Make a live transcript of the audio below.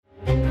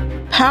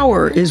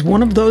Power is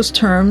one of those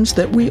terms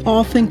that we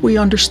all think we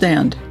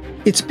understand.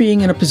 It's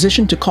being in a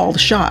position to call the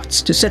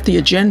shots, to set the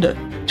agenda,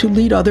 to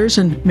lead others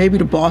and maybe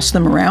to boss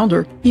them around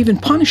or even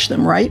punish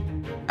them, right?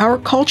 Our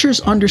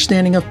culture's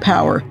understanding of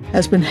power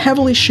has been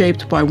heavily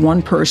shaped by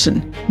one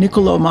person,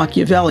 Niccolò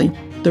Machiavelli,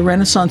 the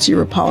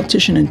Renaissance-era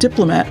politician and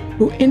diplomat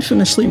who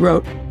infamously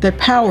wrote that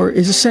power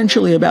is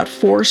essentially about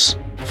force,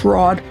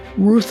 fraud,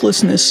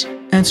 ruthlessness,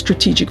 and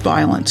strategic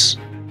violence.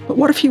 But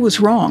what if he was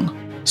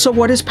wrong? So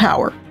what is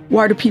power?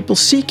 Why do people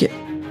seek it?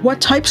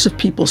 What types of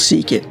people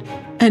seek it?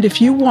 And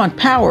if you want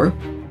power,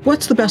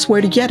 what's the best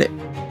way to get it?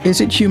 Is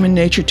it human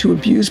nature to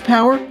abuse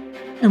power?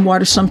 And why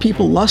do some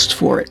people lust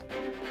for it?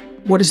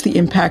 What is the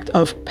impact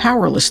of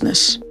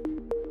powerlessness?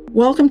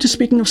 Welcome to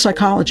Speaking of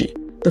Psychology,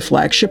 the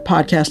flagship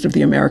podcast of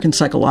the American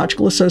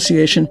Psychological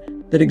Association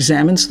that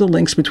examines the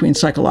links between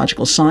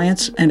psychological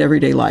science and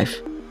everyday life.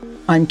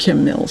 I'm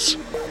Kim Mills.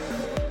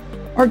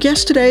 Our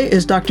guest today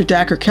is Dr.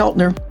 Dacher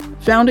Keltner,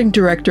 founding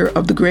director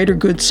of the Greater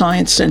Good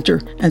Science Center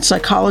and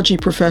psychology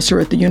professor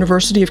at the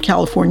University of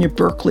California,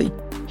 Berkeley.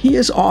 He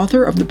is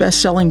author of the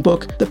best-selling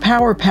book, The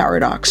Power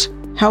Paradox: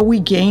 How We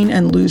Gain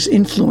and Lose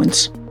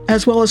Influence,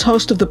 as well as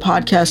host of the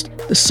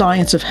podcast, The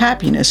Science of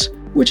Happiness,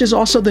 which is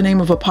also the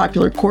name of a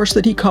popular course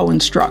that he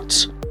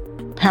co-instructs.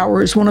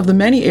 Power is one of the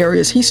many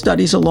areas he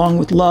studies along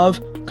with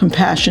love,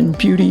 compassion,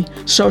 beauty,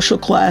 social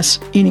class,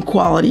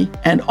 inequality,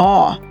 and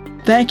awe.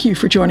 Thank you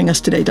for joining us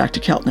today,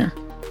 Dr. Keltner.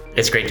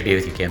 It's great to be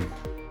with you, Kim.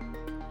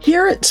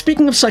 Here at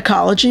Speaking of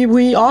Psychology,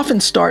 we often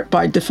start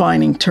by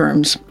defining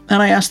terms.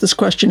 And I asked this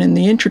question in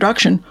the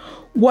introduction: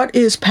 what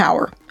is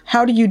power?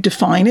 How do you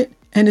define it?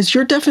 And is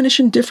your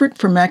definition different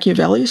from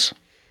Machiavelli's?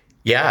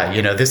 Yeah,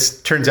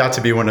 this turns out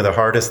to be one of the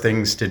hardest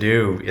things to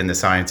do in the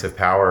science of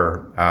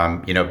power.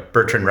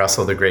 Bertrand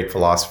Russell, the great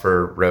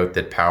philosopher, wrote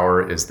that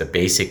power is the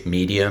basic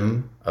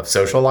medium of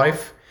social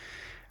life.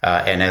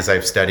 And as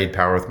I've studied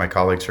power with my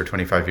colleagues for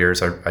 25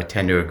 years, I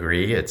tend to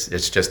agree.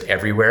 It's just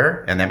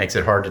everywhere, and that makes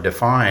it hard to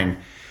define.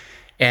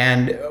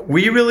 And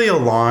we really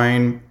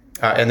align,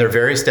 and there are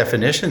various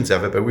definitions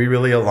of it, but we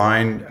really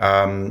align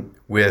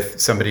with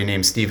somebody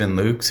named Stephen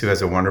Lukes, who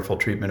has a wonderful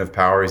treatment of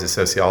power. He's a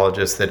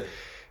sociologist, that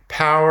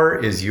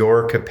power is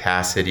your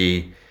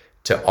capacity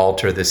to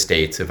alter the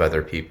states of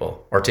other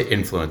people or to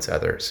influence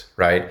others,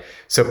 right?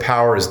 So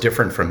power is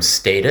different from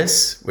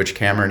status, which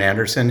Cameron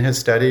Anderson has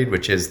studied,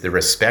 which is the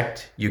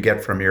respect you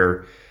get from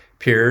your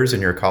peers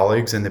and your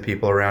colleagues and the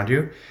people around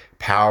you.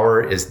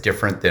 Power is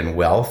different than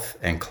wealth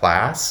and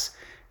class.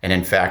 And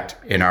in fact,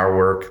 in our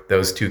work,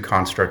 those two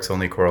constructs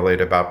only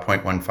correlate about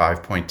 0.15,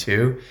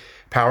 0.2.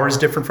 Power is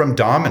different from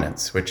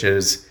dominance, which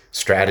is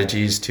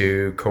strategies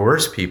to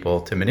coerce people,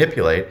 to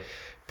manipulate.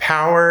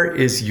 Power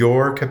is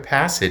your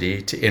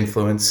capacity to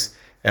influence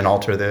and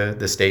alter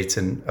the states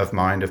of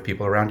mind of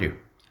people around you.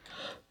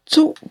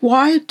 So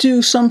why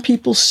do some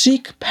people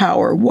seek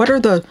power? What are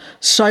the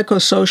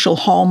psychosocial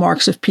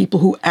hallmarks of people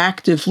who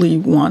actively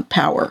want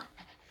power?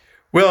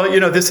 Well,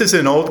 this is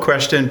an old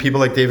question.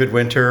 People like David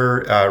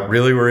Winter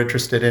really were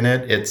interested in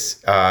it.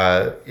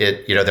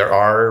 There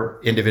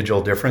are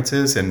individual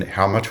differences in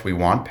how much we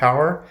want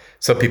power.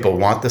 Some people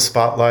want the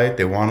spotlight.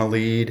 They want to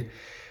lead.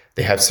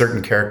 They have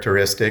certain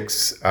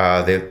characteristics.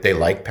 They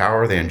like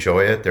power. They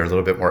enjoy it. They're a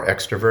little bit more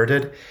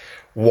extroverted.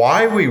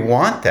 Why we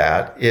want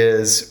that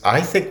is, I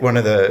think, one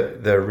of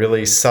the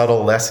really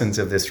subtle lessons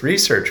of this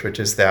research, which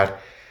is that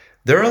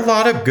there are a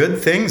lot of good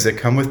things that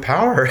come with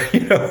power.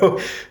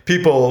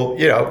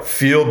 People,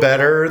 feel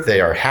better.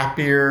 They are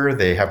happier.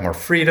 They have more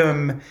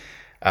freedom.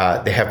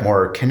 They have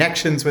more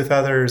connections with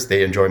others.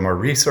 They enjoy more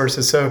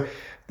resources. So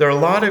there are a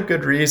lot of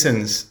good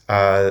reasons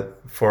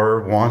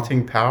for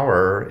wanting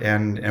power,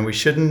 and we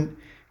shouldn't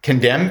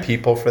condemn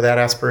people for that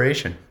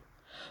aspiration.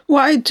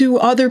 Why do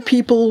other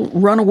people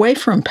run away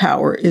from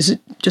power? Is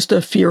it just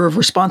a fear of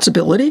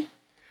responsibility?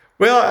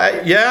 Well,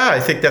 I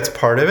think that's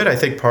part of it. I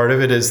think part of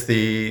it is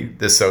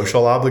the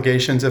social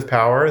obligations of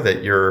power,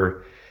 that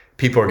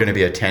people are going to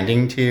be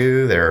attending to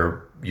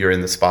you. You're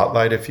in the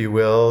spotlight, if you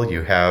will.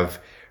 You have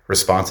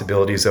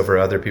responsibilities over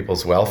other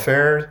people's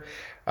welfare.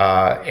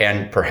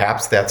 And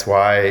perhaps that's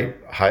why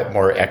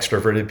more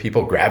extroverted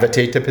people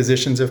gravitate to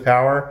positions of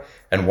power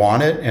and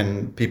want it,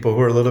 and people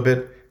who are a little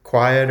bit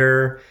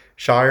quieter,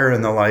 shyer,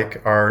 and the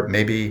like are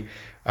maybe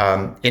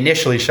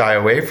initially shy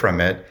away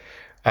from it.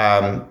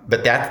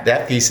 But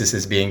that thesis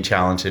is being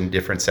challenged in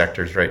different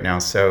sectors right now.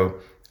 So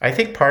I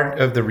think part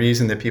of the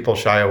reason that people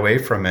shy away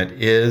from it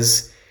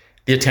is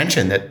the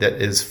attention that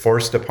is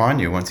forced upon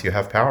you once you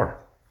have power.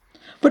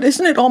 But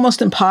isn't it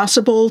almost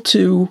impossible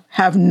to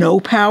have no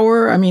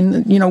power? I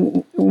mean,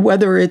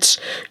 whether it's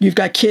you've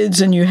got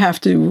kids and you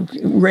have to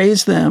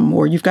raise them,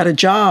 or you've got a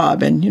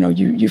job and,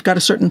 you've got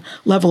a certain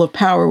level of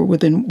power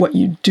within what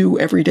you do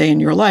every day in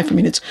your life. I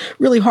mean, it's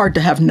really hard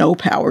to have no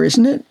power,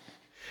 isn't it?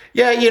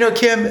 Yeah,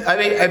 Kim,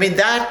 I mean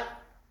that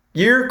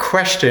your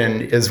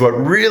question is what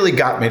really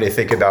got me to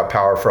think about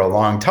power for a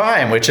long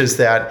time, which is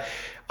that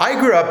I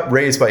grew up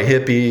raised by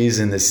hippies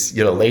in this,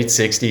 late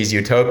 60s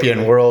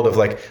utopian world of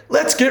like,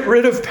 let's get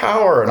rid of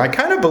power. And I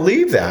kind of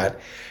believe that.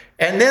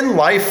 And then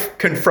life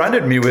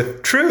confronted me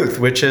with truth,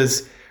 which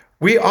is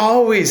we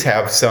always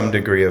have some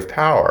degree of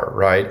power,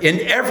 right? In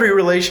every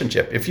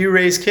relationship. If you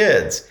raise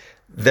kids,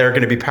 there are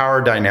going to be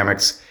power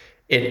dynamics.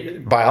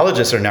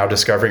 Biologists are now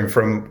discovering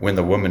from when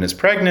the woman is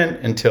pregnant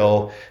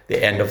until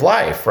the end of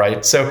life,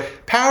 right? So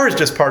power is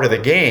just part of the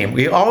game.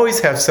 We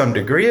always have some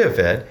degree of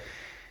it.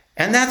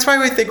 And that's why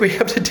we think we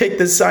have to take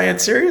this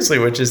science seriously,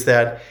 which is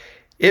that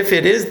if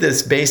it is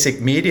this basic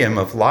medium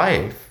of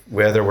life,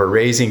 whether we're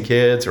raising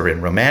kids or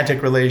in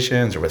romantic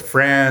relations or with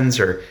friends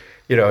or,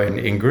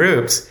 in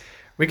groups,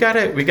 we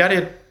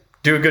gotta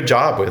do a good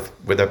job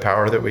with the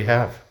power that we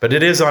have. But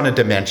it is on a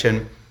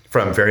dimension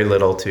from very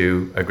little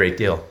to a great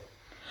deal.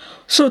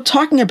 So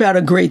talking about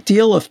a great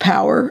deal of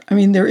power, I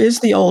mean, there is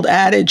the old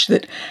adage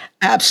that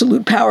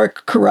absolute power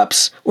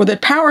corrupts, or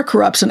that power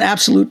corrupts and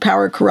absolute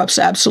power corrupts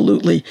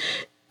absolutely.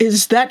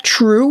 Is that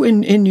true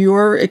in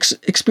your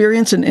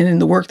experience and in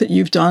the work that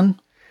you've done?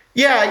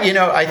 Yeah,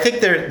 I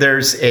think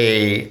there's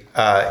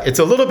it's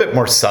a little bit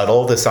more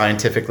subtle, the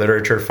scientific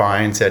literature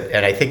finds it.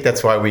 And I think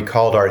that's why we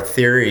called our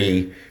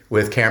theory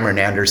with Cameron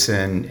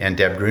Anderson and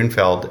Deb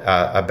Grunfeld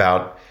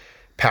about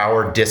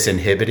power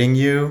disinhibiting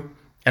you.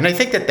 And I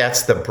think that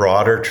that's the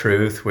broader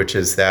truth, which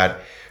is that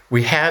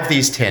we have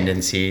these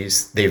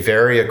tendencies. They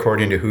vary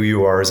according to who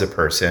you are as a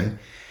person.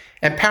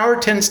 And power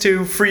tends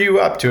to free you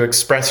up to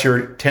express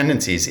your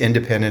tendencies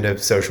independent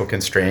of social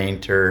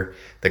constraint or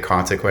the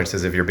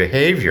consequences of your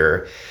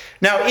behavior.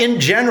 Now, in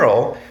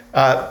general,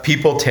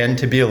 people tend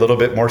to be a little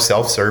bit more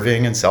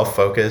self-serving and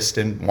self-focused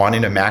and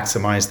wanting to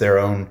maximize their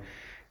own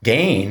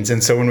gains.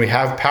 And so when we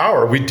have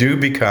power, we do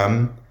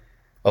become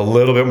a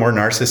little bit more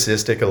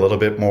narcissistic, a little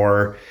bit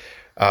more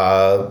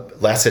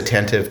less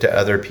attentive to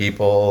other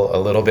people, a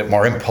little bit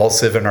more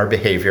impulsive in our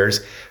behaviors.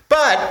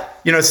 But,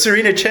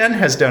 Serena Chen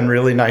has done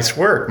really nice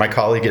work, my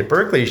colleague at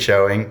Berkeley,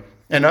 showing,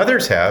 and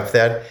others have,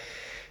 that,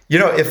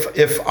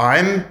 if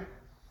I'm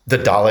the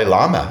Dalai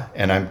Lama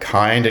and I'm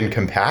kind and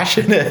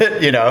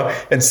compassionate,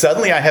 and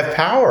suddenly I have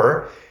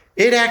power,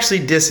 it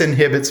actually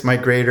disinhibits my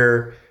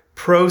greater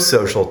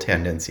pro-social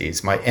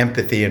tendencies, my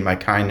empathy and my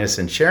kindness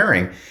and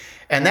sharing.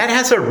 And that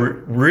has a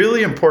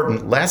really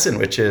important lesson,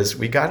 which is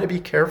we got to be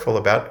careful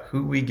about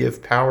who we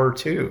give power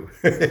to,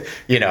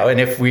 and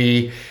if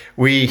we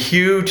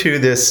hew to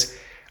this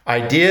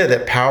idea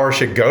that power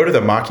should go to the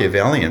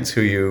Machiavellians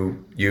who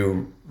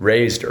you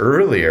raised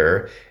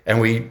earlier, and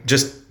we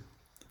just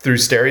through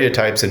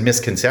stereotypes and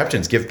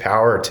misconceptions give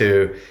power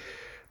to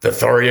the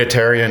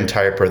authoritarian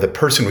type or the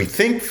person we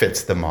think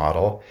fits the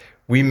model,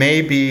 we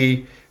may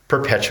be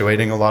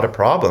perpetuating a lot of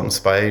problems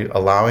by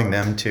allowing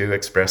them to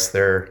express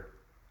their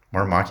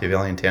more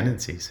Machiavellian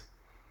tendencies.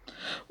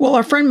 Well,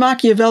 our friend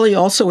Machiavelli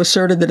also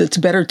asserted that it's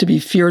better to be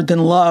feared than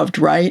loved,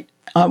 right?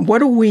 What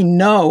do we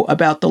know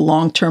about the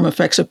long-term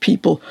effects of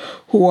people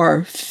who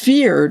are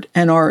feared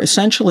and are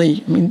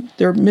essentially,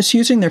 they're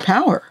misusing their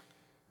power?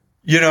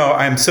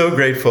 I'm so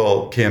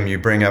grateful, Kim, you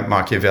bring up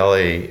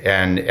Machiavelli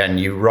and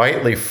you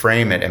rightly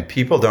frame it. And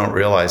people don't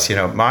realize,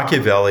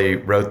 Machiavelli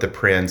wrote The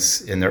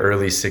Prince in the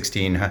early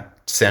 16th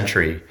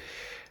century.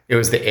 It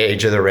was the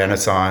age of the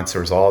Renaissance.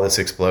 There was all this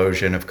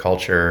explosion of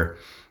culture.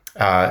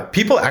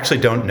 People actually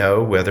don't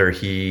know whether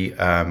he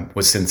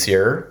was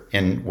sincere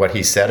in what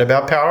he said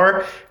about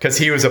power, because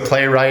he was a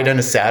playwright and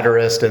a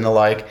satirist and the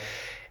like.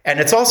 And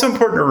it's also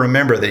important to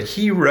remember that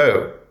he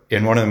wrote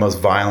in one of the most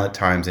violent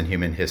times in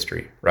human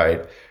history,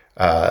 right?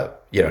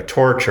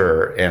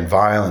 Torture and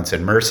violence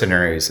and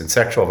mercenaries and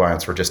sexual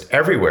violence were just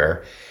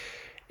everywhere.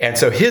 And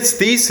so his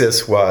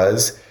thesis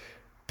was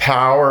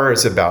power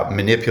is about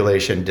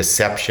manipulation,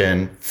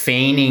 deception,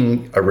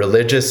 feigning a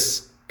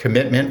religious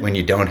commitment when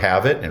you don't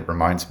have it. And it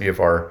reminds me of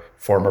our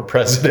former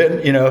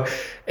president,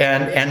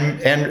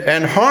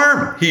 and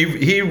harm.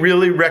 He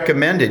really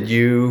recommended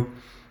you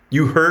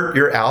hurt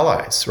your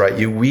allies, right?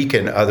 You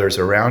weaken others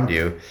around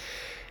you.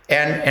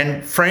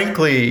 And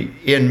frankly,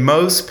 in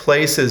most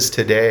places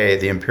today,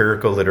 the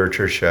empirical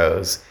literature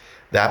shows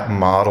that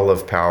model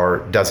of power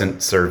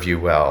doesn't serve you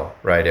well,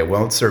 right? It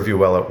won't serve you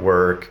well at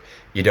work.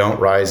 You don't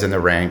rise in the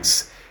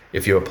ranks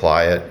if you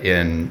apply it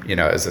in,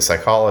 as a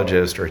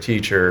psychologist or a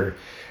teacher.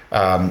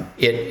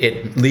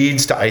 It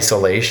leads to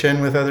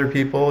isolation with other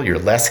people. You're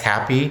less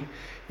happy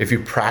if you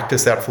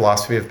practice that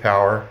philosophy of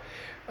power.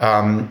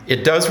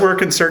 It does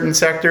work in certain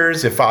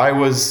sectors. If I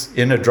was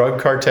in a drug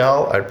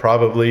cartel, I'd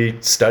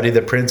probably study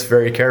The Prince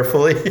very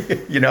carefully,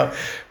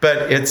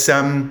 But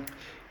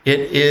it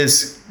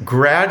is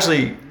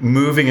gradually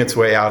moving its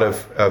way out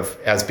of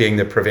as being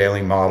the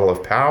prevailing model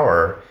of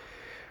power,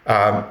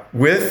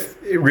 with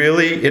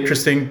really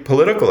interesting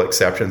political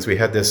exceptions. We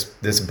had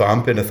this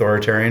bump in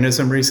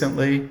authoritarianism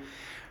recently.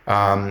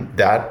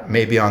 That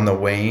may be on the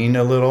wane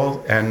a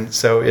little, and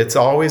so it's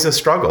always a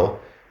struggle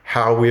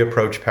how we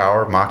approach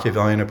power,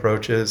 Machiavellian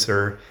approaches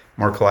or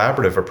more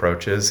collaborative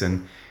approaches,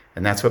 and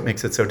that's what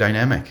makes it so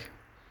dynamic.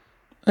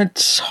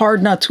 It's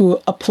hard not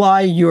to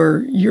apply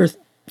your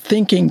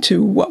thinking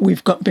to what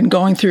we've been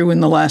going through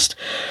in the last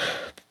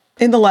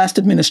in the last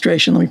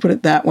administration, let me put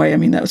it that way. I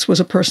mean, that was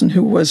a person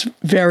who was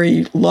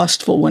very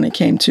lustful when it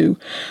came to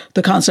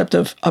the concept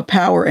of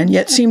power, and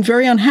yet seemed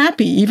very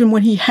unhappy even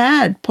when he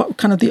had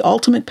kind of the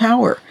ultimate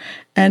power.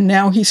 And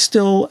now he's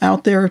still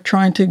out there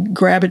trying to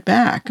grab it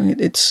back. I mean,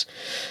 it's...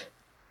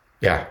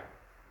 Yeah.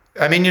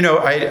 I mean, you know,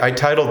 I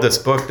titled this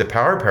book The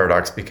Power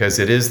Paradox because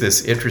it is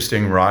this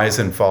interesting rise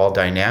and fall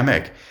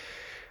dynamic.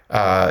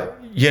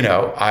 You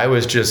know, I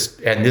was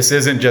just, and this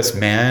isn't just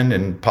men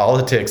and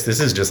politics,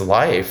 this is just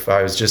life.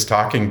 I was just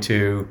talking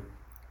to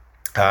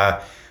a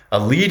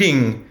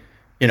leading,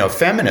 you know,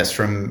 feminist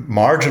from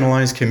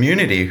marginalized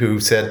community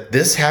who said,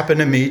 this happened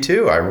to me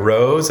too. I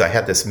rose, I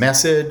had this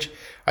message,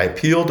 I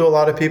appealed to a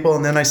lot of people,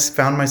 and then I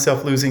found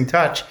myself losing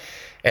touch.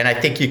 And I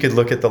think you could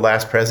look at the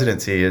last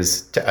presidency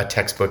as a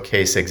textbook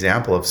case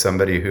example of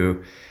somebody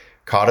who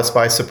caught us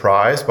by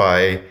surprise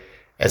by,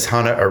 as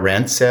Hannah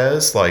Arendt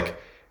says, like,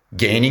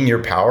 gaining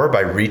your power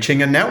by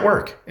reaching a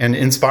network and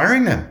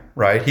inspiring them,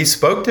 right? He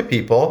spoke to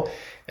people,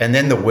 and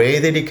then the way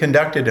that he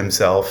conducted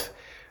himself,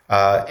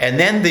 and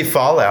then the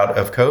fallout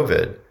of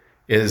COVID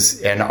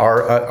is, and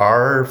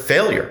our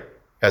failure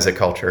as a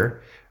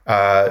culture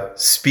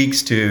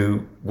speaks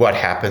to what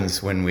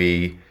happens when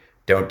we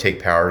don't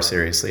take power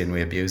seriously and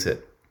we abuse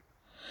it.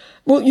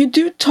 Well, you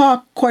do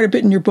talk quite a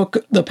bit in your book,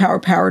 The Power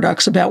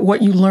Paradox, about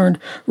what you learned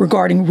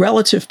regarding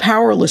relative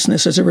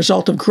powerlessness as a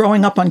result of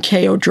growing up on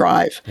KO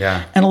Drive.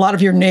 Yeah. And a lot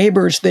of your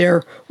neighbors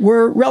there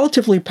were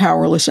relatively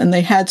powerless, and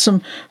they had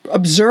some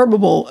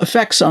observable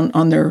effects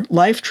on their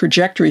life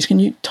trajectories. Can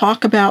you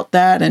talk about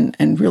that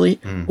and really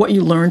what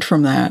you learned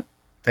from that?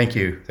 Thank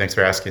you. Thanks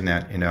for asking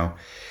that, you know.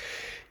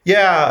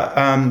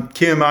 Yeah,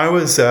 Kim,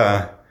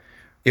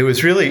 it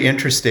was really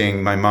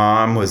interesting. My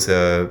mom was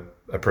a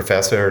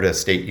professor at a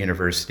state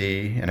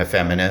university and a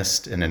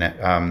feminist,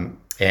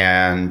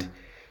 and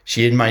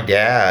she and my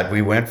dad,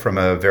 we went from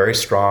a very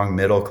strong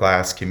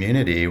middle-class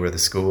community where the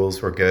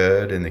schools were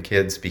good and the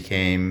kids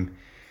became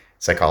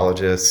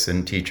psychologists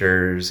and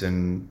teachers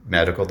and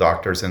medical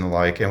doctors and the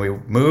like. And we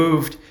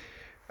moved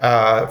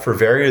for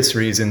various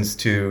reasons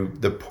to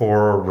the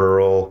poor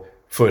rural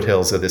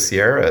foothills of the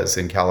Sierras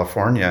in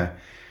California.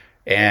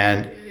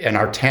 And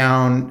our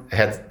town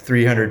had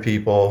 300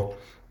 people.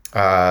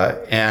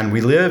 And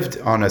we lived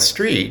on a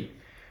street.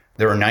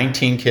 There were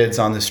 19 kids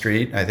on the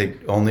street. I think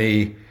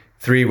only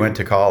 3 went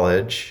to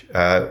college.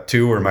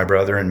 2 were my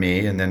brother and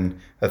me. And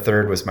then a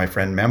third was my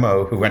friend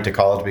Memo, who went to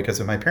college because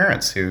of my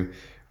parents, who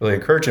really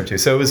encouraged him to.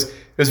 So it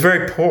was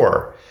very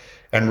poor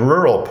and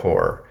rural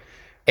poor.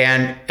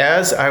 And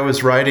as I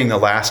was writing the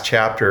last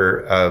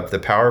chapter of The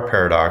Power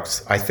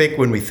Paradox, I think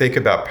when we think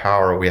about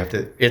power,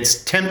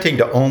 it's tempting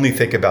to only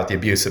think about the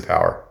abuse of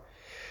power.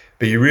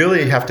 But you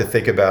really have to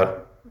think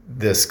about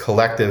this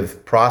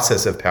collective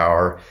process of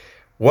power.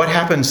 What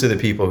happens to the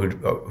people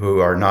who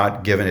are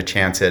not given a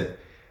chance at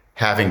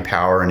having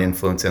power and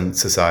influence in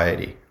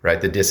society,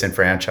 right? The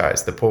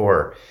disenfranchised, the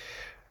poor.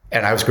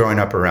 And I was growing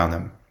up around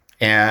them.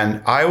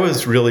 And I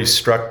was really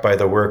struck by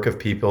the work of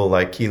people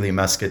like Keely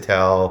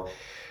Muscatel,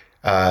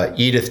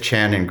 Edith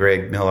Chen and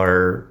Greg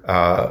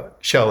Miller,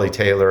 Shelley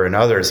Taylor and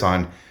others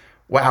on,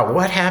 wow,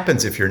 what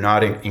happens if you're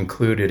not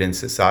included in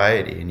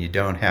society and you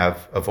don't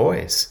have a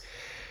voice?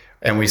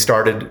 And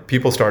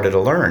people started to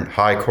learn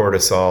high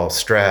cortisol,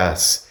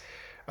 stress,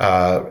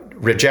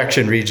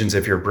 rejection regions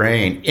of your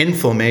brain,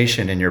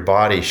 inflammation in your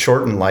body,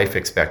 shortened life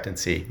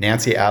expectancy.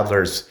 Nancy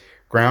Adler's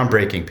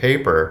groundbreaking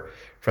paper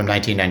from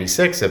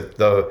 1996 of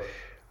the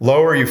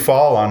lower you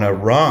fall on a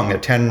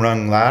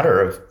 10-rung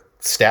ladder of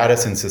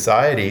status in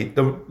society,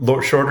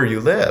 the shorter you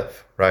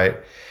live, right?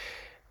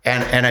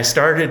 And I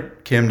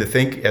started, Kim, to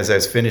think as I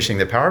was finishing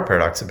The Power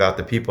Paradox about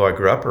the people I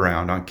grew up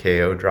around on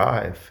KO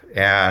Drive.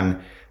 And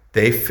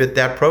they fit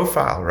that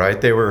profile,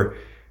 right? They were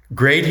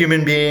great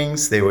human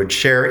beings. They would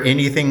share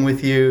anything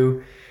with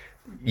you.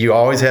 You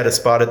always had a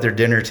spot at their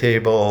dinner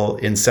table.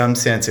 In some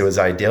sense, it was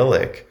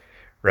idyllic,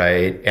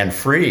 right? And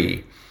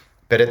free.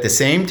 But at the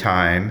same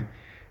time,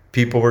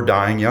 people were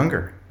dying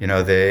younger. You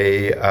know,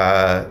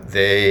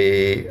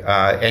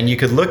 and you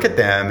could look at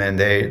them and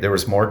there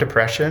was more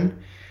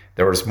depression.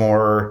 There was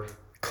more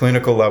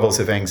clinical levels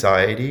of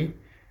anxiety,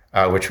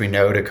 which we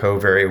know to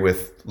co-vary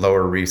with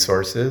lower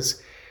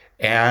resources.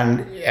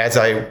 And as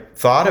I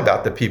thought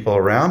about the people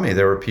around me,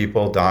 there were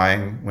people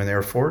dying when they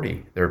were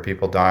 40. There were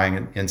people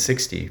dying in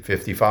 60,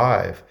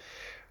 55.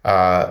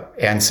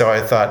 And so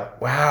I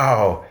thought,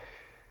 wow,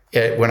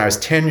 when I was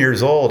 10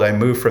 years old, I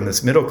moved from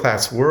this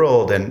middle-class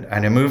world and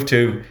I moved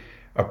to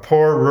a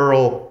poor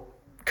rural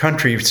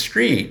country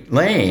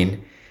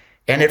lane.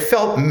 And it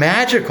felt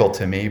magical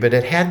to me, but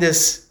it had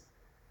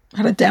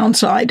a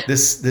downside.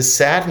 This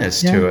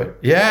sadness to it.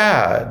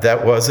 Yeah,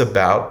 that was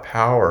about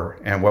power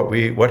and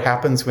what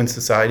happens when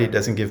society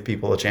doesn't give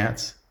people a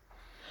chance.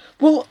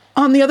 Well,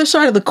 on the other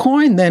side of the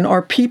coin, then,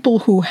 are people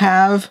who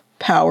have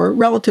power,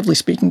 relatively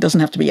speaking, doesn't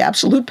have to be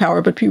absolute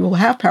power, but people who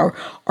have power,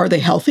 are they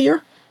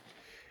healthier?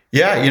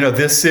 Yeah,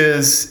 this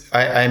is,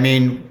 I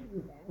mean,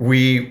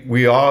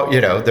 we all,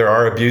 there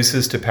are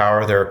abuses to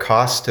power, there are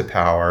costs to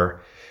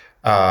power.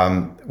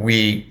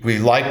 We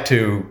like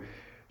to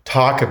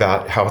talk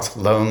about how it's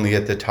lonely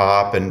at the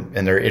top, and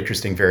there are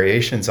interesting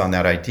variations on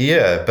that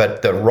idea.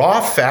 But the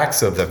raw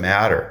facts of the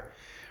matter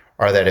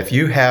are that if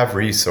you have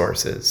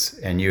resources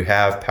and you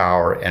have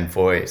power and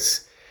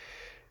voice,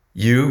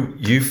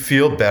 you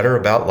feel better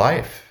about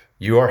life.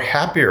 You are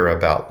happier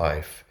about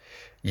life.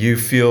 You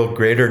feel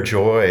greater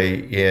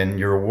joy in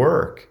your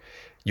work.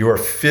 You are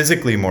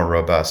physically more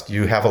robust.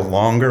 You have a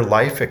longer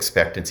life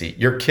expectancy.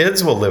 Your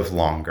kids will live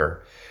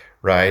longer,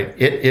 right?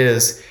 It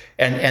is,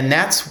 and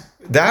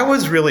that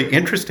was really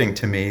interesting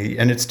to me.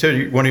 And it's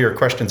to one of your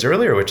questions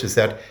earlier, which is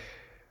that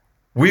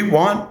we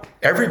want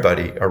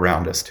everybody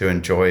around us to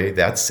enjoy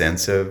that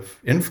sense of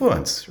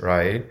influence,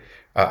 right?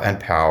 And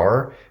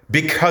power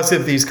because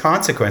of these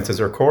consequences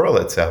or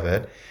correlates of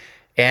it.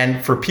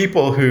 And for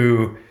people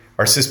who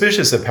are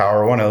suspicious of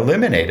power, want to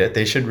eliminate it,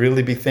 they should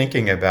really be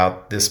thinking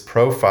about this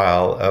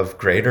profile of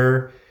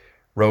greater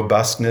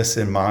robustness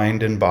in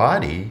mind and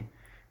body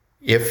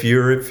if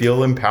you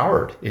feel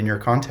empowered in your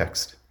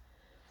context.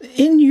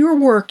 In your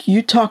work,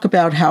 you talk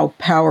about how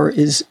power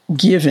is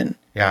given.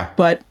 Yeah.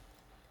 But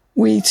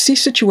we see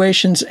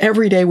situations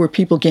every day where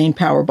people gain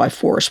power by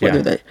force,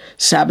 whether they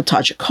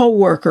sabotage a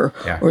coworker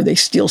or they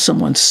steal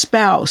someone's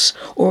spouse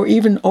or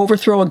even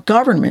overthrow a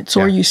government.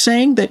 So are you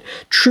saying that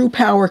true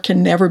power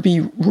can never be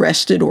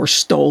wrested or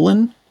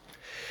stolen?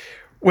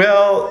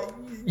 Well,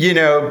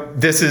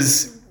 this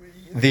is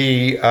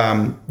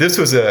this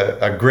was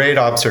a great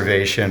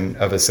observation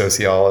of a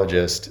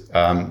sociologist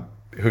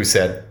who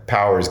said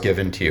power is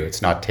given to you,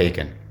 it's not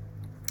taken.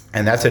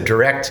 And that's a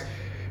direct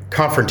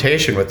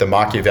confrontation with the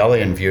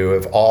Machiavellian view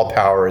of all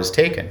power is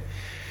taken.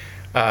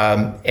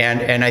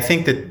 And I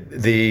think that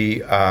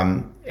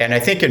and I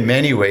think in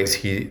many ways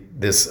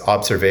this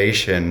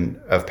observation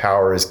of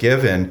power is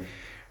given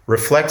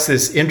reflects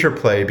this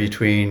interplay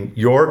between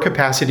your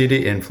capacity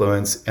to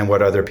influence and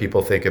what other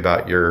people think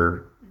about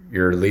your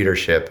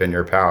leadership and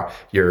your power,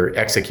 your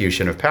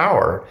execution of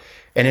power.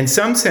 And in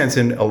some sense,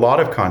 in a lot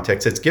of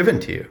contexts, it's given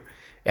to you.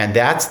 And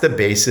that's the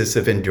basis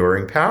of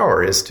enduring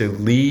power, is to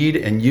lead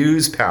and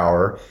use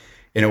power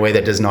in a way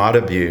that does not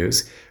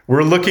abuse.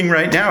 We're looking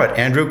right now at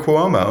Andrew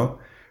Cuomo,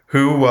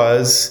 who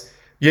was,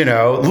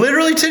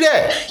 literally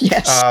today,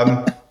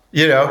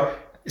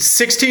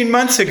 16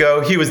 months ago,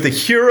 he was the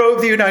hero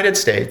of the United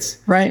States.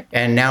 Right.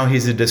 And now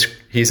he's a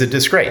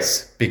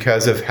disgrace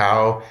because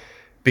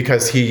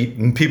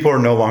people are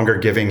no longer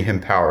giving him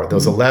power.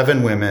 Those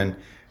 11 women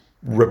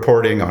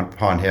reporting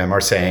upon him are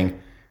saying,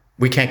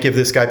 we can't give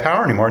this guy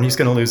power anymore, and he's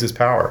going to lose his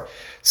power.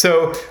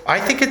 So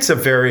I think it's a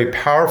very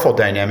powerful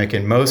dynamic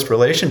in most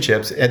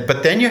relationships.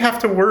 But then you have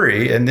to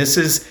worry, and this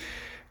is,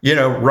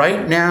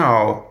 right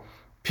now,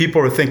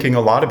 people are thinking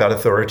a lot about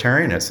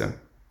authoritarianism.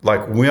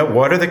 Like,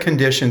 what are the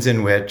conditions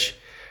in which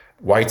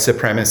white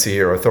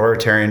supremacy or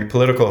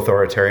political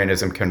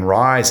authoritarianism can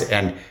rise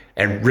and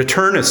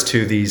return us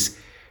to these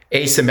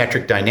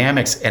asymmetric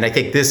dynamics? And I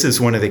think this is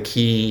one of the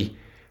key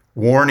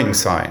warning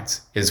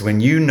signs, is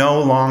when you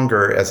no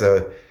longer, as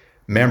a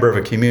member of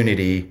a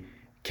community,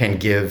 can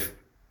give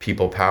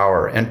people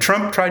power. And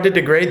Trump tried to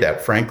degrade that,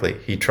 frankly.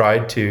 He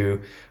tried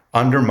to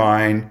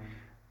undermine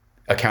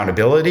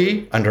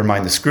accountability,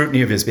 undermine the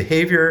scrutiny of his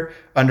behavior,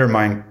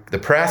 undermine the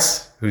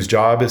press, whose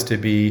job is to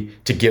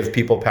give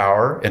people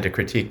power and to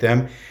critique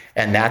them.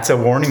 And that's a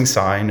warning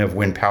sign of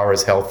when power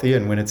is healthy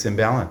and when it's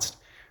imbalanced.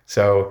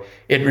 So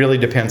it really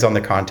depends on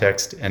the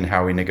context and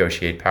how we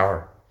negotiate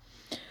power.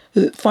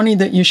 Funny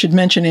that you should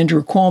mention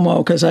Andrew Cuomo,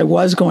 because I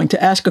was going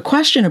to ask a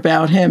question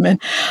about him. And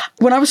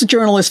when I was a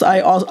journalist,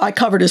 I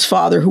covered his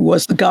father, who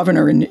was the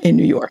governor in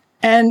New York.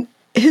 And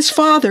his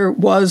father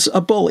was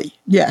a bully.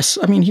 Yes.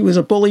 I mean, he was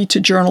a bully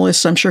to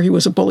journalists. I'm sure he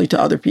was a bully to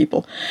other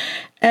people.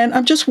 And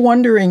I'm just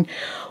wondering,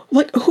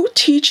 who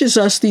teaches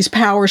us these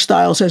power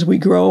styles as we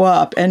grow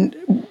up? And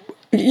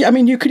I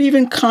mean, you could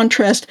even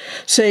contrast,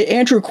 say,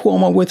 Andrew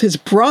Cuomo with his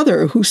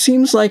brother, who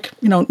seems like,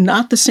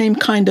 not the same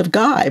kind of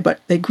guy, but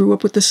they grew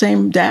up with the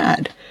same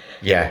dad.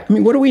 Yeah. I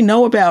mean, what do we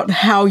know about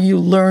how you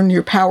learn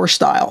your power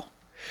style?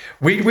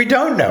 We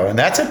don't know. And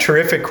that's a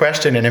terrific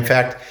question. And in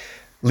fact,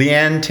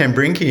 Leanne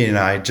Tambrinki and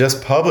I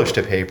just published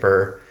a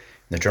paper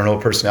in the Journal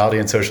of Personality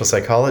and Social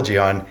Psychology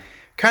on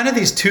kind of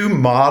these two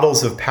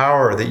models of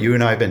power that you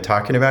and I have been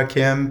talking about,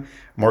 Kim.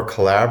 More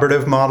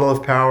collaborative model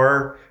of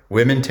power.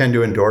 Women tend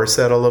to endorse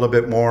that a little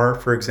bit more,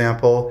 for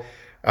example,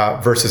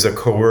 versus a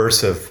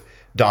coercive,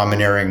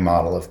 domineering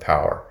model of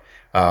power.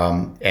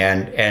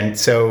 And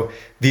so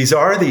these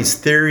are these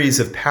theories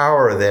of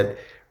power that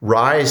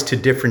rise to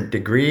different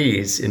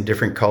degrees in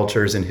different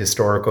cultures and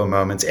historical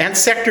moments and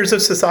sectors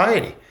of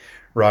society,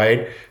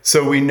 right?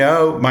 So we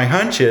know, my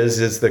hunch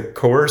is the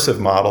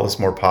coercive model is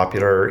more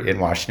popular in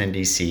Washington,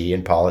 D.C.,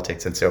 in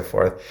politics and so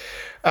forth.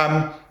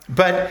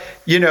 But,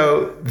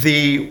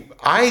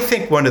 I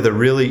think one of the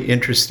really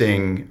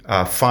interesting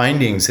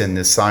findings in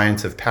the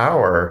science of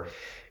power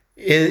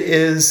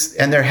is,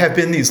 and there have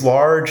been these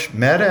large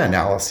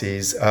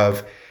meta-analyses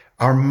of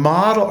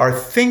our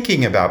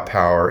thinking about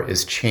power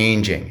is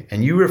changing.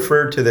 And you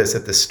referred to this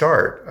at the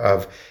start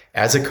of,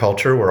 as a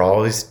culture, we're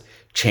always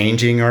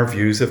changing our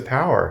views of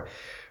power.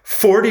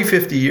 40,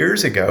 50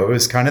 years ago, it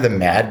was kind of the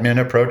madman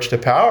approach to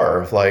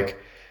power of like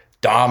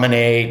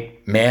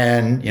dominate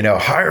men,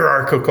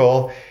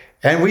 hierarchical.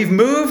 And we've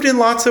moved in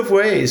lots of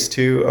ways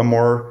to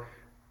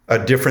a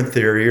different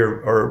theory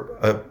or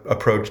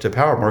approach to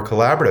power, more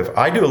collaborative.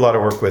 I do a lot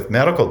of work with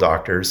medical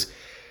doctors.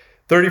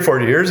 30,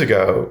 40 years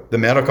ago, the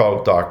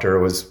medical doctor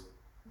was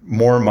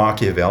more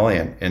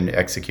Machiavellian in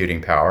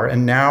executing power,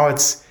 and now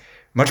it's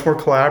much more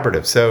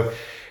collaborative. So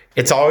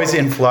it's always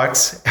in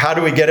flux. How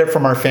do we get it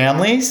from our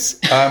families?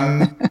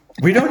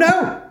 We don't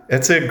know.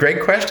 It's a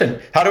great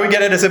question. How do we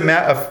get it as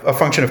a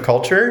function of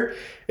culture?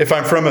 If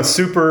I'm from a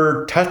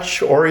super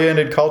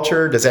touch-oriented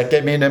culture, does that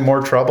get me into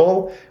more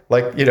trouble?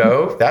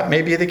 That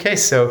may be the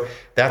case. So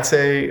that's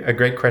a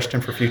great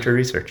question for future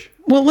research.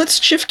 Well, let's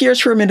shift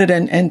gears for a minute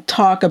and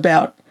talk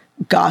about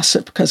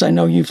gossip, because I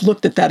know you've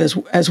looked at that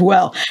as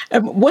well.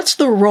 What's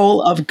the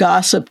role of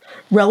gossip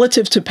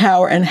relative to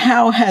power, and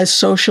how has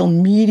social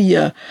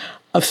media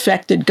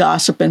affected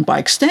gossip and, by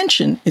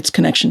extension, its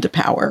connection to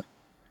power?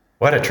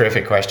 What a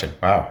terrific question.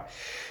 Wow.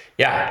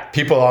 Yeah,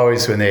 people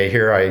always, when they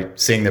hear I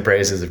sing the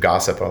praises of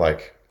gossip, are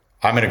like,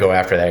 I'm going to go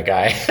after that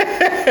guy.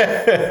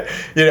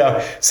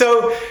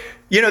 So,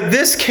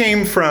 this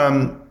came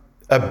from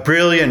a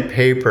brilliant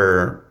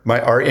paper,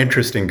 our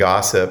interest in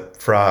gossip,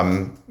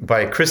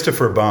 by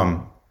Christopher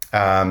Bum,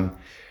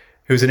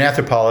 who's an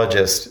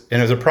anthropologist.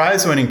 And it was a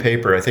prize-winning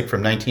paper, I think,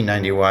 from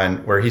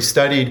 1991, where he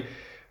studied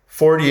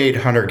 48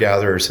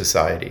 hunter-gatherer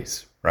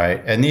societies,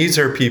 right? And these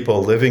are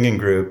people living in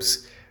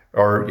groups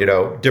or,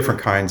 different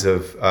kinds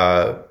of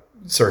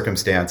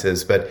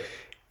circumstances. But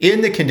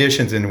in the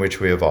conditions in which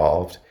we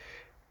evolved,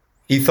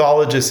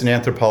 ethologists and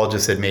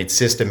anthropologists had made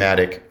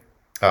systematic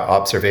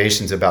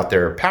observations about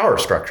their power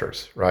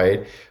structures,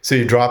 right? So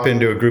you drop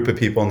into a group of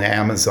people in the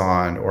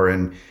Amazon or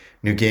in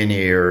New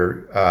Guinea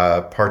or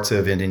parts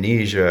of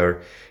Indonesia,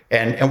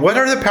 and what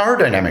are the power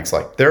dynamics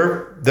like?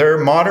 They're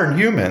modern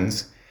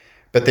humans,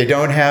 but they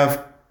don't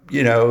have,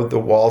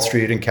 the Wall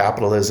Street and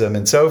capitalism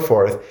and so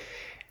forth.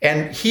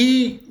 And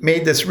he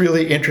made this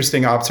really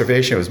interesting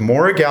observation. It was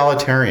more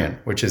egalitarian,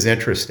 which is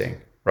interesting,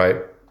 right?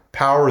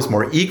 Power was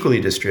more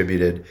equally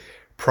distributed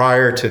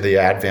prior to the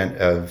advent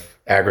of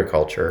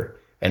agriculture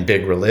and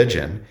big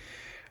religion.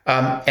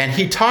 And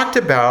he talked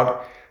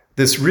about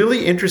this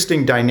really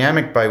interesting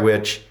dynamic by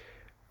which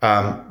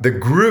the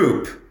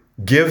group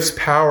gives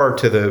power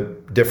to the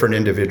different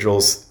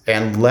individuals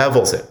and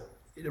levels it,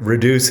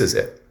 reduces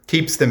it,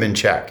 keeps them in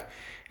check.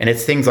 And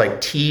it's things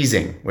like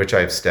teasing, which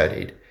I've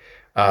studied,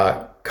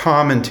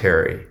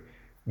 commentary,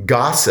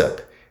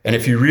 gossip. And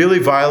if you really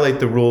violate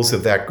the rules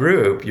of that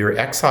group, you're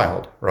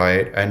exiled,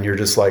 right? And you're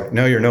just like,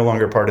 no, you're no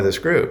longer part of this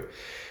group.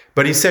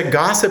 But he said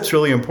gossip's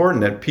really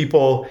important, that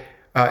people,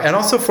 and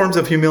also forms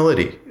of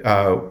humility.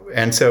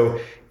 And so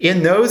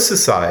in those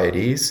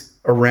societies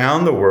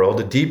around the world,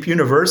 a deep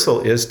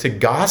universal is to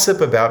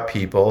gossip about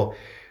people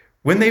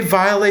when they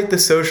violate the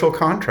social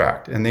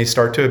contract and they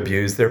start to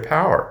abuse their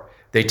power.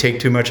 They take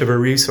too much of a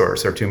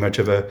resource or too much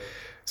of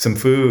some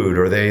food,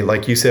 or they,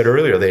 like you said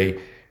earlier,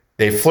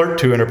 they flirt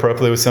too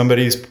inappropriately with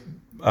somebody's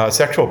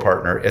sexual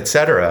partner,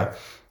 etc.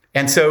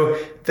 And so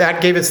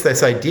that gave us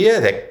this idea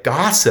that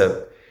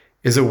gossip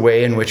is a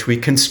way in which we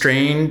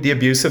constrain the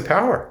abuse of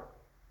power,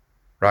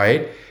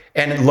 right?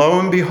 And lo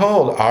and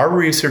behold, our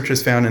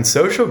researchers found in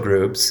social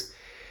groups,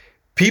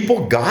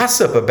 people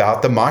gossip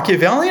about the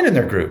Machiavellian in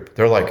their group.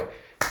 They're like,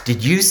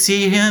 did you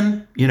see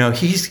him?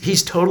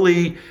 He's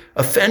totally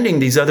offending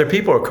these other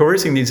people or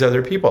coercing these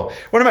other people.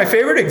 One of my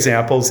favorite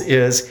examples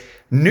is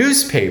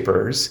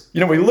newspapers.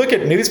 We look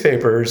at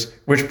newspapers,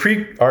 which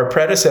our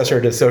predecessor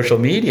to social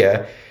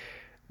media.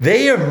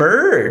 They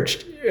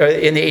emerged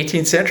in the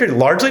 18th century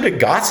largely to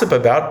gossip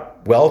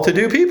about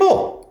well-to-do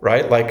people,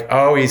 right? Like,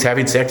 oh, he's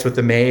having sex with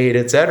the maid,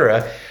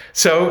 etc.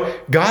 So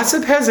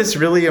gossip has this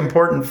really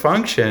important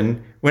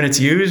function when it's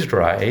used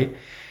right.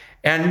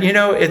 And,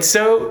 it's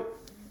so,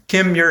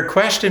 Kim, your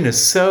question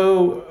is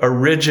so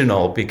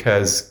original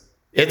because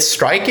it's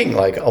striking.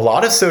 Like, a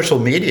lot of social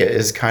media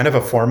is kind of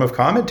a form of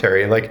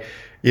commentary. Like,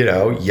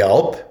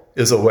 Yelp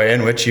is a way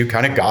in which you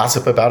kind of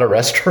gossip about a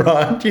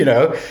restaurant,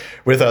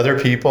 with other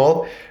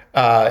people.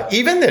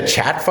 Even the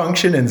chat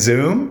function in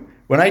Zoom.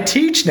 When I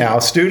teach now, I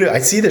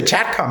see the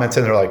chat comments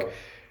and they're like,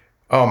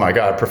 oh my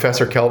God,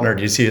 Professor Keltner,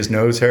 do you see his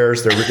nose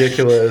hairs? They're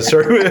ridiculous.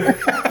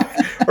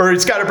 Or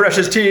he's got to brush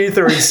his teeth,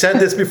 or he said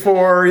this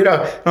before,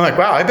 I'm like,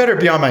 wow, I better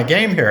be on my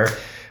game here.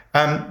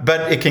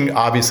 But it can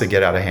obviously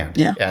get out of hand.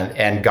 Yeah.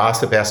 And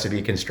gossip has to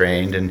be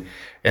constrained.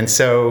 And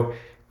so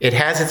it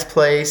has its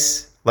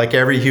place. Like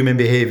every human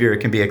behavior, it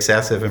can be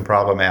excessive and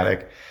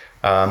problematic.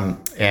 And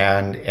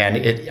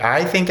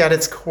I think at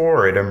its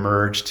core, it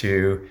emerged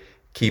to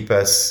keep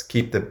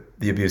the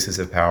abuses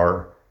of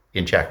power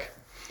in check.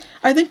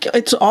 I think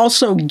it's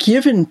also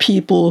given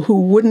people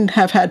who wouldn't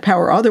have had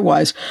power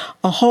otherwise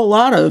a whole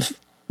lot of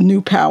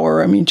new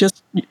power. I mean,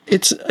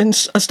 it's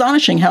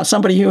astonishing how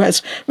somebody who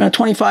has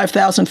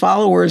 25,000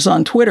 followers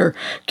on Twitter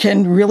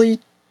can really,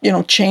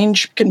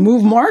 can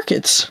move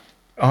markets.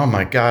 Oh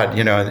my God,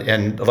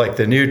 and like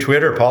the new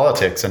Twitter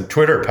politics and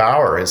Twitter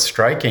power is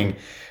striking.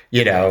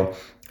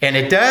 And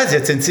it does.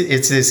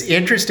 It's this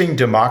interesting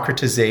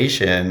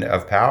democratization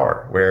of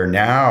power, where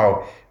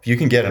now if you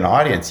can get an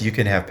audience, you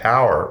can have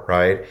power,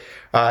 right?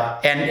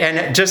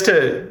 And just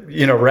to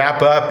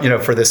wrap up,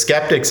 for the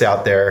skeptics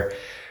out there,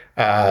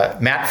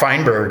 Matt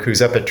Feinberg,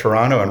 who's up at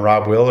Toronto, and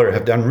Rob Willer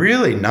have done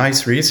really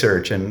nice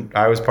research, and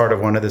I was part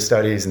of one of the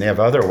studies, and they have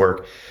other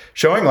work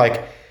showing,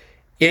 like,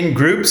 in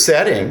group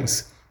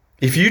settings,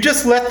 if you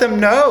just let them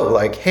know,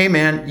 like, hey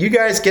man, you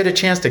guys get a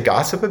chance to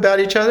gossip about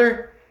each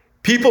other,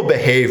 people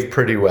behave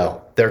pretty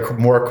well. They're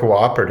more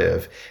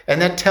cooperative.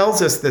 And that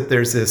tells us that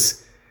there's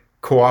this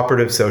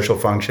cooperative social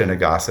function of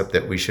gossip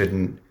that we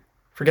shouldn't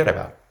forget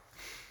about.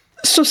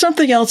 So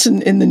something else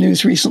in the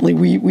news recently,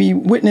 we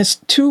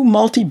witnessed 2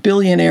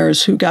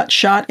 multi-billionaires who got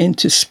shot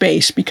into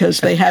space because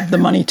they had the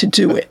money to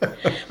do it.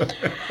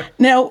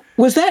 Now,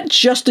 was that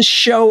just a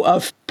show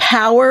of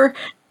power?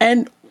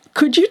 And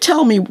could you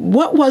tell me,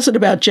 what was it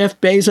about Jeff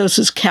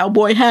Bezos's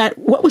cowboy hat?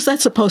 What was that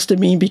supposed to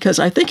mean? Because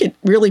I think it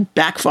really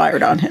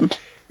backfired on him.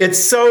 It's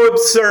so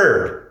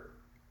absurd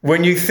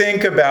when you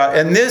think about,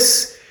 and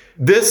this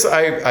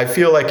I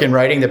feel like in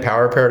writing The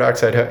Power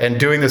Paradox and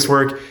doing this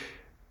work,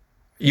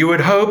 you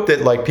would hope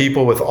that, like,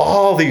 people with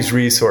all these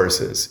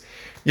resources,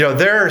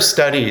 there are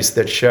studies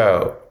that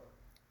show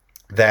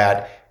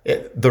that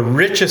the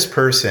richest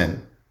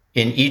person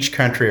in each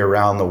country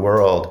around the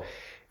world,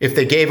 if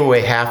they gave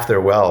away half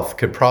their wealth,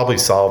 could probably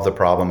solve the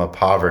problem of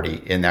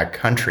poverty in that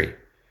country.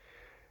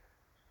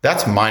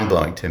 That's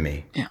mind-blowing to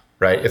me,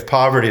 right? If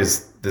poverty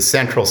is the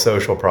central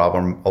social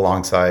problem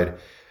alongside,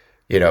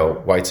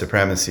 white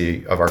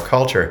supremacy of our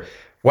culture,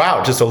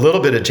 wow, just a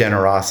little bit of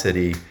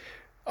generosity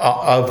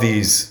of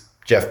these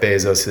Jeff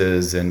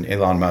Bezos's and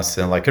Elon Musk's,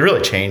 and could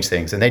really change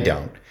things, and they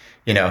don't,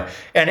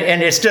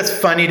 and it's just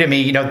funny to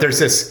me, there's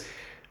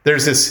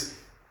this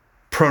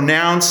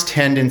pronounced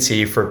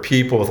tendency for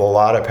people with a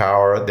lot of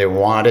power. They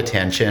want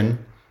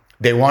attention.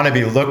 They want to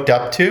be looked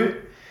up to.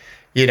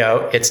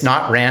 It's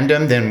not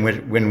random. Then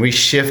when we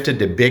shifted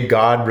to big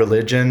God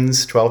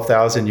religions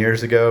 12,000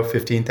 years ago,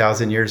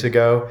 15,000 years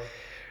ago,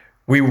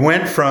 we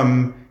went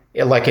from,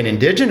 like in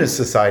indigenous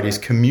societies,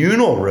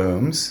 communal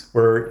rooms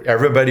where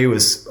everybody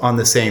was on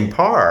the same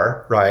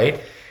par,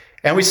 right?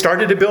 And we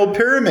started to build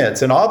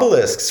pyramids and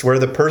obelisks where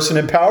the person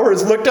in power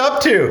is looked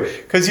up to,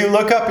 because you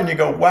look up and you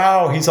go,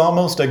 wow, he's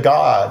almost a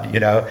god,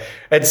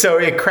 And so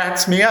it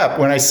cracks me up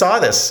when I saw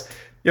this,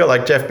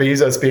 like Jeff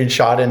Bezos being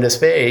shot into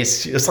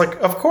space. It's like,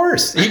 of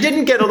course, he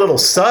didn't get a little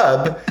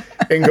sub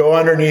and go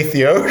underneath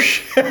the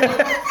ocean,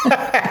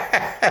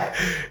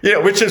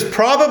 which is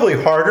probably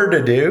harder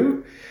to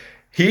do.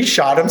 He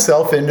shot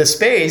himself into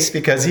space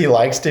because he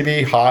likes to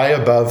be high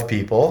above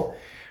people.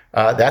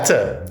 That's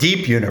a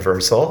deep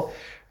universal.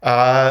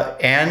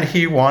 And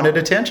he wanted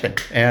attention.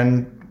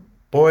 And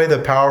boy, the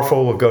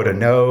powerful will go to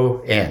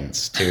no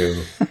ends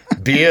to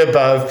be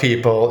above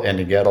people and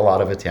to get a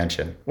lot of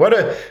attention. What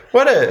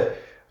a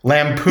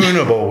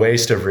lampoonable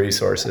waste of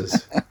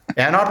resources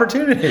and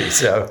opportunities.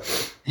 So,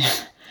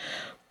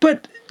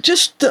 but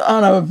just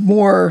on a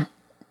more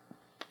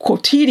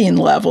quotidian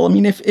level, I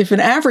mean, if an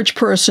average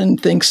person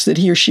thinks that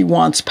he or she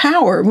wants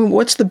power,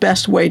 what's the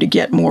best way to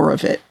get more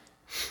of it?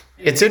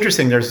 It's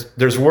interesting.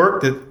 There's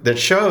work that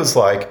shows,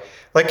 like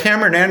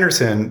Cameron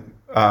Anderson,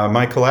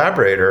 my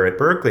collaborator at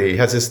Berkeley,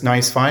 has this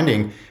nice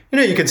finding.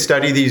 You can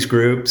study these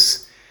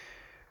groups.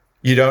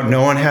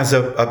 No one has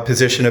a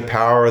position of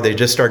power. They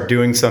just start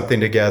doing something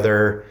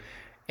together,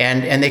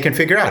 and they can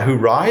figure out who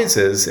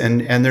rises.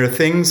 And there are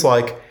things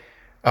like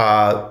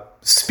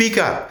speak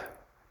up.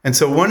 And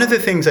so one of the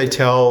things I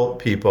tell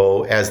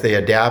people as they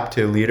adapt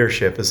to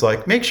leadership is,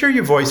 like, make sure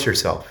you voice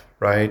yourself,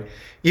 right?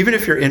 Even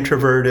if you're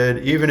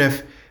introverted, even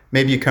if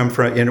maybe you come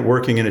from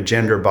working in a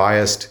gender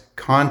biased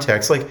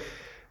context, like,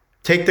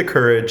 take the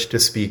courage to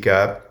speak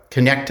up,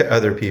 connect to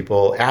other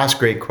people, ask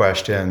great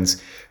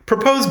questions,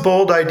 propose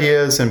bold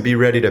ideas, and be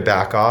ready to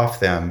back off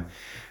them.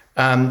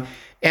 And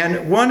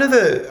one of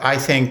the, I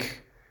think,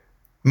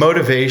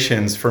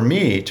 motivations for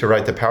me to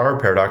write The Power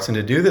Paradox and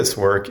to do this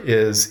work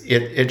is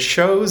it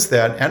shows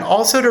that, and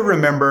also to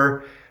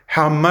remember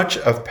how much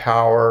of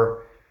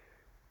power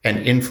and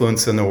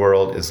influence in the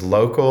world is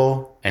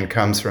local and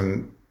comes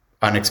from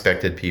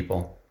unexpected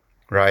people,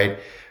 right?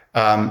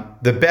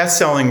 The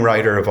best-selling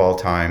writer of all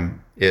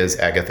time is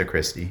Agatha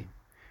Christie.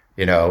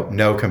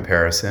 No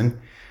comparison.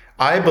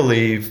 I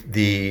believe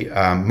the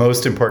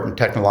most important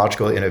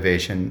technological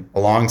innovation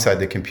alongside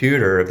the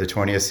computer of the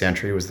 20th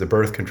century was the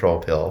birth control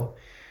pill.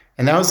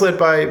 And that was led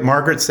by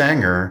Margaret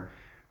Sanger,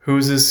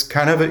 who's this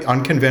kind of an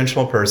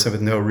unconventional person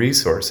with no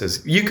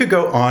resources. You could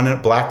go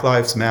on, Black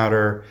Lives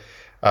Matter,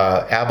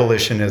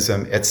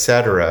 abolitionism,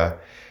 etc.,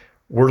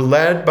 were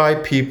led by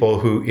people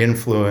who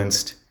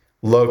influenced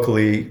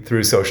locally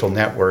through social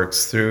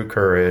networks, through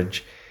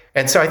courage.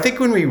 And so I think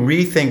when we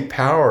rethink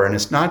power, and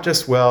it's not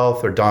just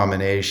wealth or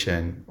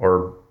domination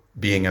or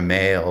being a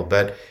male,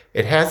 but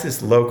it has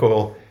this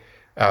local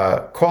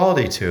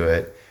quality to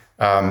it,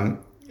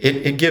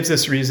 it gives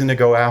us reason to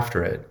go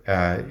after it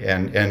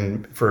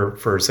and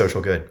for social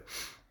good.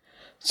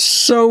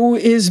 So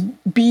is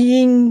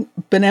being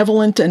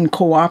benevolent and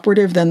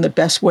cooperative then the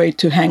best way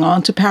to hang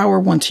on to power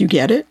once you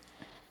get it?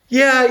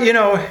 Yeah,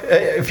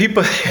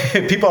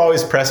 people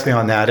always press me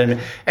on that,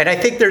 and I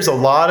think there's a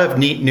lot of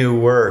neat new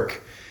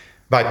work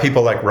by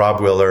people like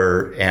Rob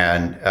Willer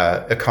and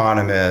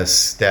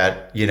economists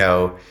that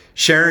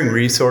sharing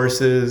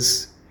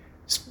resources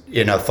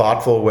in a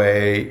thoughtful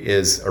way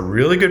is a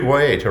really good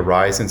way to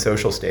rise in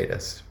social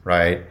status,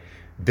 right?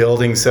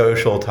 Building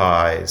social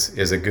ties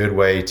is a good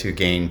way to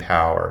gain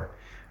power.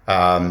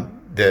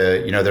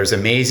 There's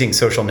amazing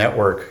social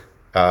network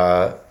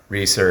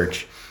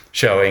research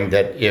showing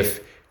that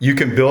if you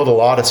can build a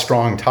lot of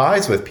strong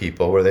ties with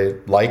people where they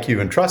like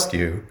you and trust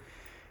you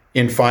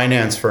in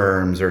finance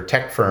firms or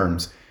tech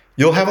firms,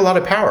 you'll have a lot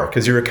of power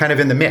because you're kind of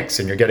in the mix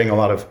and you're getting a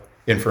lot of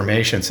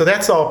information. So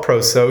that's all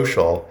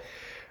pro-social.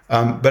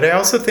 But I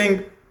also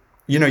think,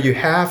 you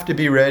have to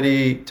be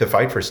ready to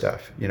fight for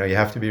stuff. You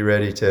have to be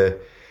ready to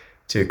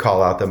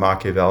call out the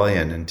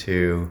Machiavellian and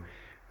to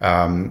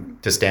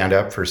stand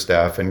up for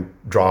stuff and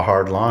draw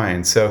hard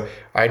lines. So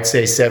I'd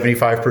say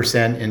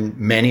 75% in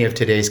many of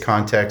today's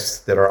contexts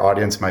that our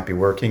audience might be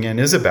working in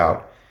is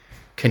about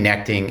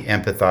connecting,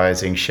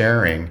 empathizing,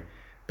 sharing,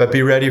 but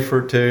be ready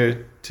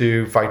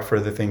to fight for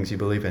the things you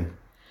believe in.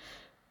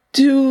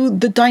 Do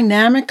the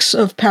dynamics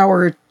of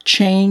power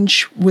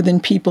change within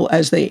people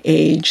as they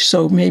age?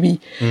 So maybe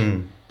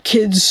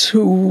kids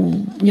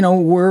who,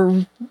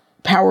 were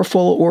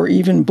powerful or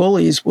even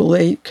bullies, will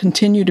they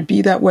continue to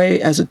be that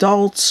way as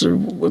adults? Or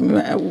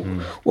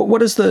what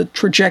does the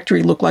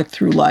trajectory look like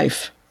through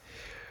life?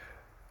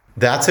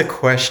 That's a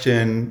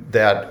question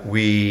that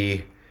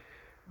we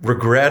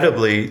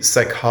regrettably,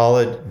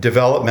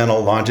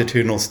 developmental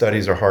longitudinal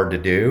studies are hard to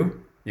do.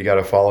 You got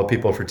to follow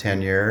people for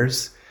 10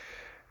 years.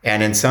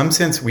 And in some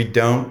sense, we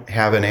don't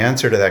have an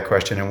answer to that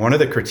question. And one of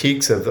the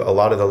critiques of a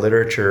lot of the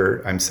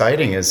literature I'm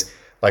citing is,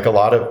 like a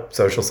lot of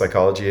social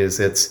psychology, is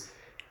it's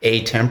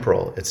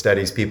atemporal. It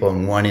studies people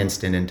in one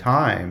instant in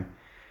time.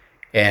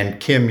 And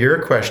Kim,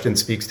 your question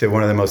speaks to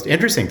one of the most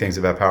interesting things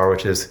about power,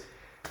 which is,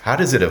 how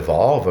does it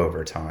evolve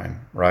over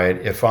time, right?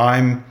 If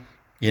I'm,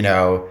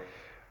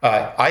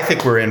 I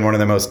think we're in one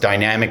of the most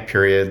dynamic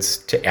periods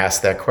to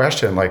ask that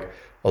question. Like,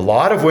 a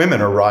lot of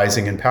women are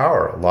rising in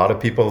power. A lot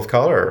of people of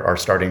color are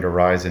starting to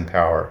rise in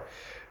power.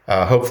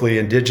 Hopefully,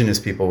 indigenous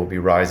people will be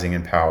rising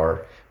in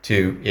power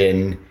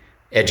in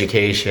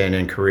education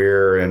and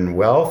career and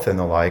wealth and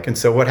the like. And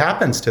so what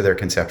happens to their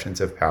conceptions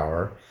of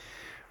power?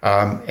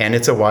 And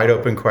it's a wide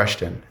open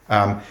question.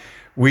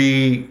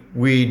 We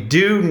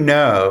do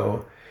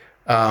know,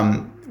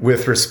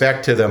 with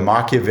respect to the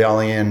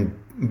Machiavellian,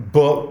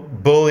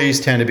 bullies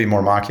tend to be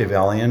more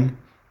Machiavellian.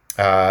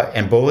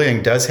 And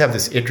bullying does have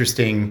this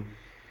interesting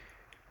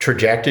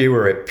trajectory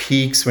where it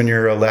peaks when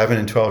you're 11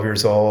 and 12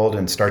 years old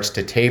and starts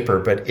to taper.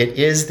 But it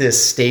is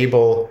this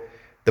stable.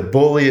 The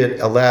bully at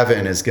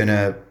 11 is going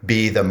to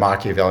be the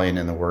Machiavellian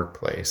in the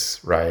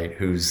workplace, right?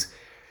 Who's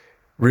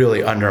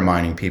really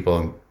undermining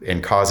people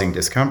and causing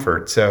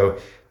discomfort. So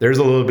there's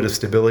a little bit of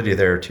stability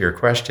there to your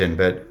question,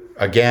 but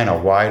again, a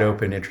wide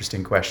open,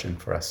 interesting question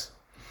for us.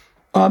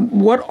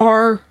 What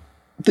are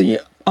the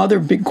other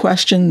big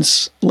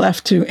questions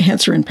left to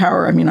answer in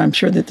power? I mean, I'm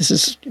sure that this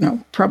is,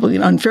 probably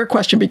an unfair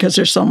question because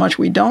there's so much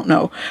we don't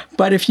know.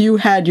 But if you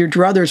had your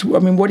druthers,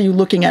 what are you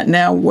looking at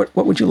now? What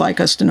would you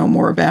like us to know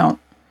more about?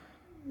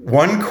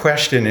 One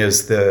question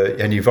is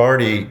and you've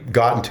already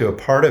gotten to a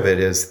part of it,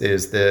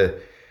 is the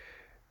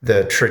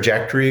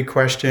trajectory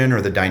question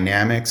or the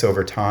dynamics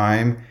over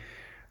time.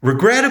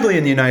 Regrettably,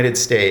 in the United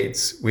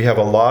States, we have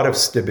a lot of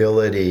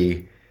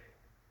stability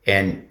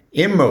and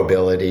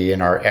immobility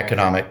in our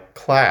economic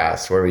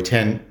class, where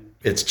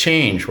it's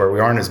changed, where we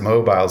aren't as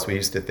mobile as we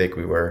used to think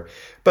we were.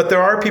 But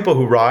there are people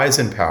who rise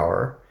in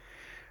power.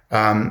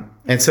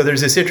 And so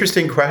there's this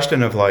interesting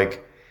question of,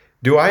 like,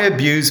 do I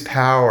abuse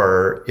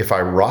power if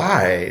I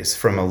rise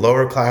from a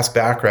lower class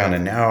background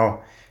and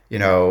now,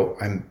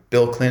 I'm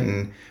Bill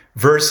Clinton,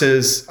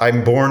 versus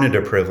I'm born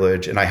into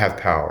privilege and I have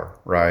power,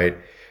 right?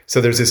 So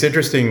there's this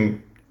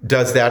interesting,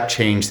 does that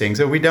change things?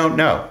 So we don't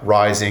know,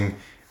 rising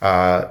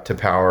to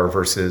power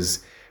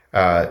versus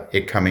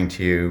it coming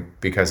to you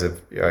because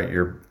of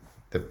the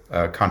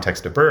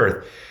context of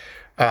birth.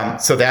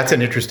 So that's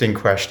an interesting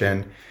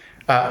question.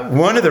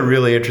 One of the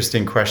really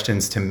interesting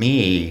questions to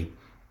me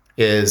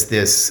is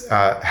this,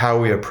 how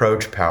we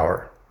approach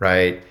power,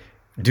 right?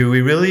 Do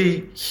we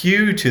really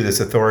hew to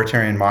this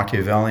authoritarian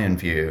Machiavellian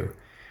view,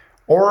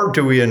 or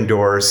do we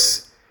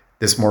endorse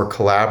this more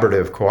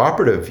collaborative,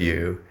 cooperative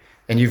view?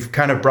 And you've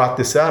kind of brought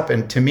this up.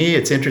 And to me,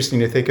 it's interesting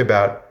to think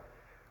about,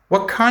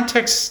 what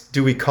context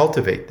do we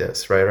cultivate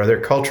this, right? Are there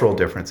cultural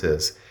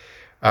differences?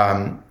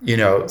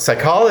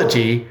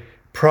 Psychology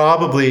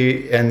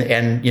probably,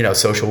 and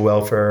social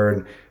welfare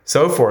and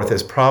so forth,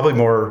 is probably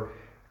more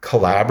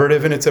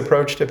collaborative in its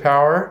approach to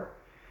power.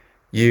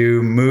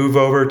 You move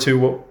over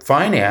to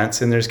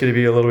finance, and there's going to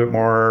be a little bit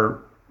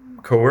more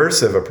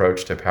coercive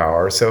approach to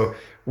power. So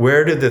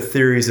where did the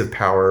theories of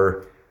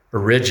power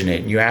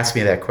originate? And you asked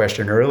me that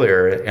question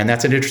earlier, and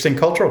that's an interesting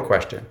cultural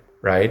question,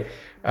 right?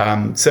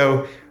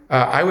 So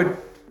I would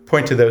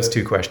point to those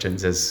two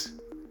questions as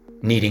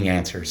needing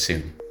answers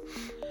soon.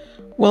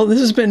 Well, this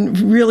has been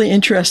really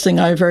interesting.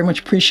 I very much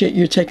appreciate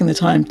you taking the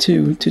time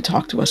to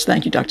talk to us.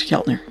 Thank you, Dr.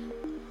 Keltner.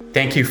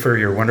 Thank you for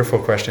your wonderful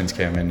questions,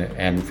 Kim,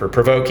 and for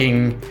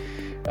provoking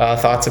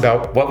thoughts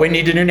about what we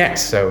need to do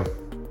next. So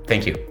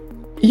thank you.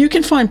 You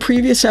can find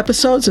previous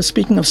episodes of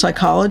Speaking of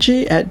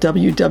Psychology at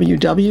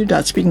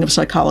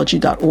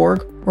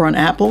www.speakingofpsychology.org or on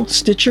Apple,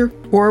 Stitcher,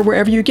 or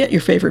wherever you get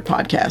your favorite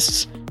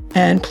podcasts.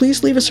 And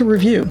please leave us a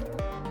review.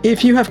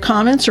 If you have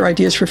comments or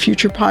ideas for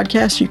future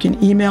podcasts, you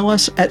can email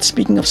us at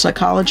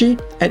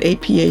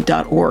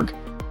speakingofpsychology@apa.org.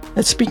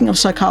 That's Speaking of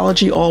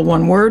Psychology, all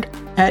one word,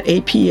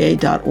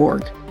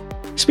 @apa.org.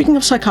 Speaking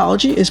of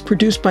Psychology is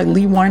produced by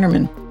Lee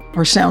Weinerman.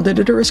 Our sound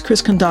editor is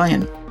Chris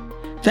Kondayan.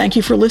 Thank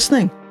you for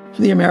listening.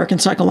 For the American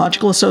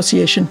Psychological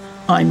Association,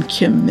 I'm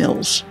Kim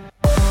Mills.